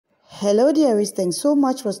Hello dearies, thanks so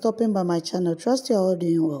much for stopping by my channel. Trust you're all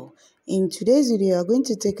doing well. In today's video, we are going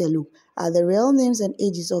to take a look at the real names and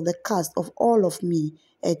ages of the cast of All of Me,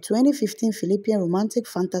 a 2015 Philippine romantic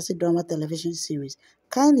fantasy drama television series.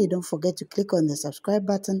 Kindly don't forget to click on the subscribe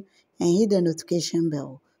button and hit the notification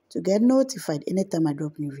bell to get notified anytime I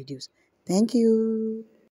drop new videos. Thank you.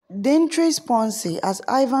 Dintrey Ponce as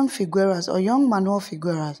Ivan Figueras or young Manuel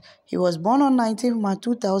Figueras. He was born on 19 March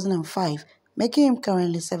 2005, making him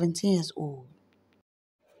currently 17 years old.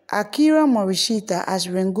 Akira Morishita as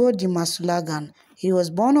Rengo Di Masulagan. He was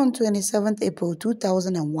born on 27 April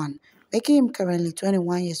 2001, making him currently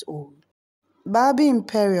 21 years old. Barbie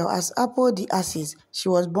Imperial as Apple de Assis. She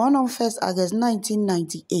was born on 1st August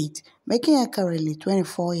 1998, making her currently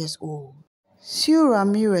 24 years old. Sue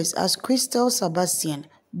Ramirez as Crystal Sebastian,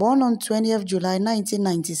 born on 20th July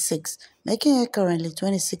 1996, making her currently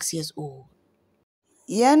 26 years old.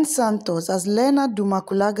 Yen Santos as Lena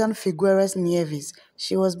Dumakulagan Figueres Nieves.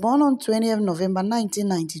 She was born on 20th November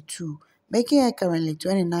 1992, making her currently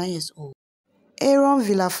 29 years old. Aaron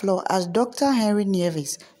Villaflor as Dr. Henry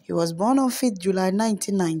Nieves. He was born on 5th July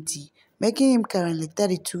 1990, making him currently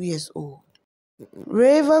 32 years old.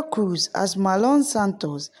 Reva Cruz as Marlon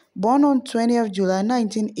Santos, born on 20th July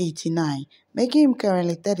 1989, making him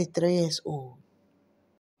currently 33 years old.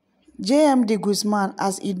 J.M. de Guzman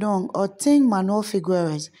as Idong or Ting Manuel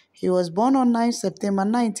Figueres. He was born on 9 September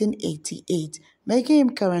 1988, making him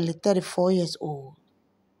currently 34 years old.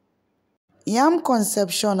 Yam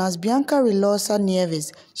Concepcion as Bianca Rilosa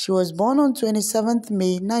Nieves. She was born on 27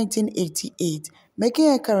 May 1988, making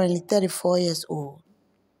her currently 34 years old.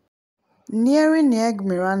 Nieri Nieg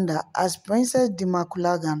Miranda as Princess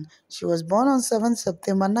Dimaculagan. She was born on 7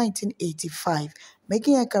 September 1985,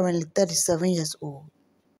 making her currently 37 years old.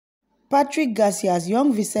 Patrick Garcia as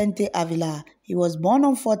young Vicente Avila. He was born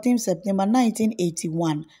on 14 September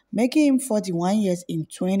 1981, making him 41 years in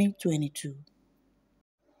 2022.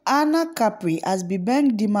 Anna Capri as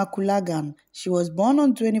Bibeng Dimaculagan. She was born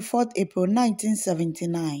on 24 April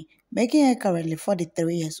 1979, making her currently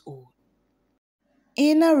 43 years old.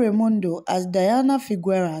 Ina Raimundo as Diana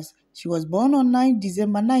Figueras. She was born on 9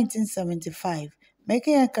 December 1975,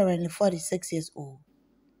 making her currently 46 years old.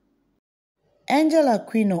 Angela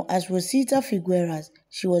Aquino as Rosita Figueras.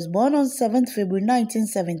 She was born on 7 February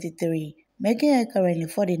 1973, making her currently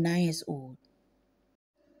 49 years old.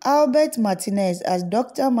 Albert Martinez as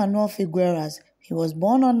Dr. Manuel Figueras. He was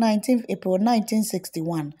born on 19 April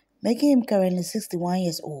 1961, making him currently 61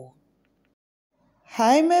 years old.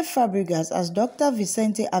 Jaime Fabregas as Dr.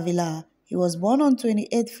 Vicente Avila. He was born on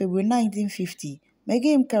 28 February 1950,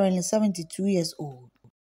 making him currently 72 years old.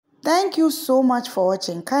 Thank you so much for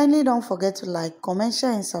watching. Kindly don't forget to like, comment,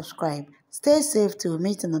 share and subscribe. Stay safe till we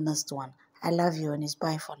meet in the next one. I love you and it's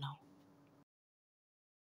bye for now.